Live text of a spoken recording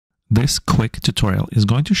This quick tutorial is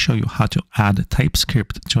going to show you how to add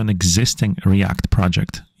TypeScript to an existing React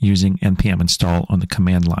project using npm install on the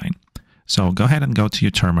command line. So go ahead and go to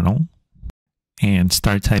your terminal and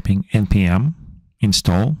start typing npm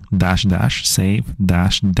install --save-dev,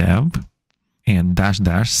 and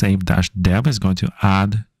 --save-dev is going to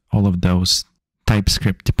add all of those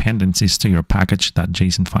TypeScript dependencies to your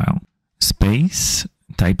package.json file. Space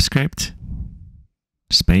TypeScript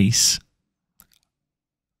space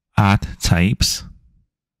 @types/node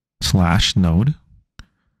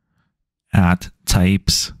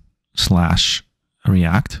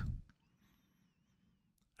 @types/react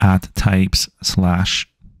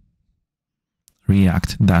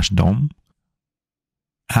 @types/react-dom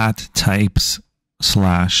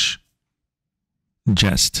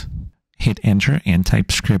 @types/jest. Hit enter and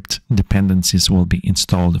TypeScript dependencies will be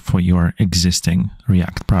installed for your existing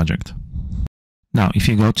React project. Now, if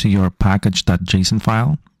you go to your package.json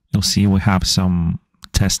file, you'll see we have some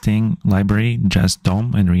testing library, Jest,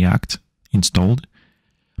 DOM, and React installed.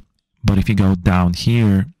 But if you go down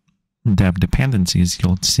here, dev dependencies,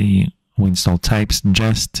 you'll see we installed types,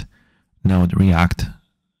 Jest, Node, React,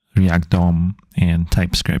 React DOM, and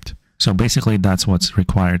TypeScript. So basically, that's what's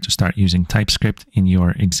required to start using TypeScript in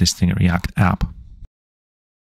your existing React app.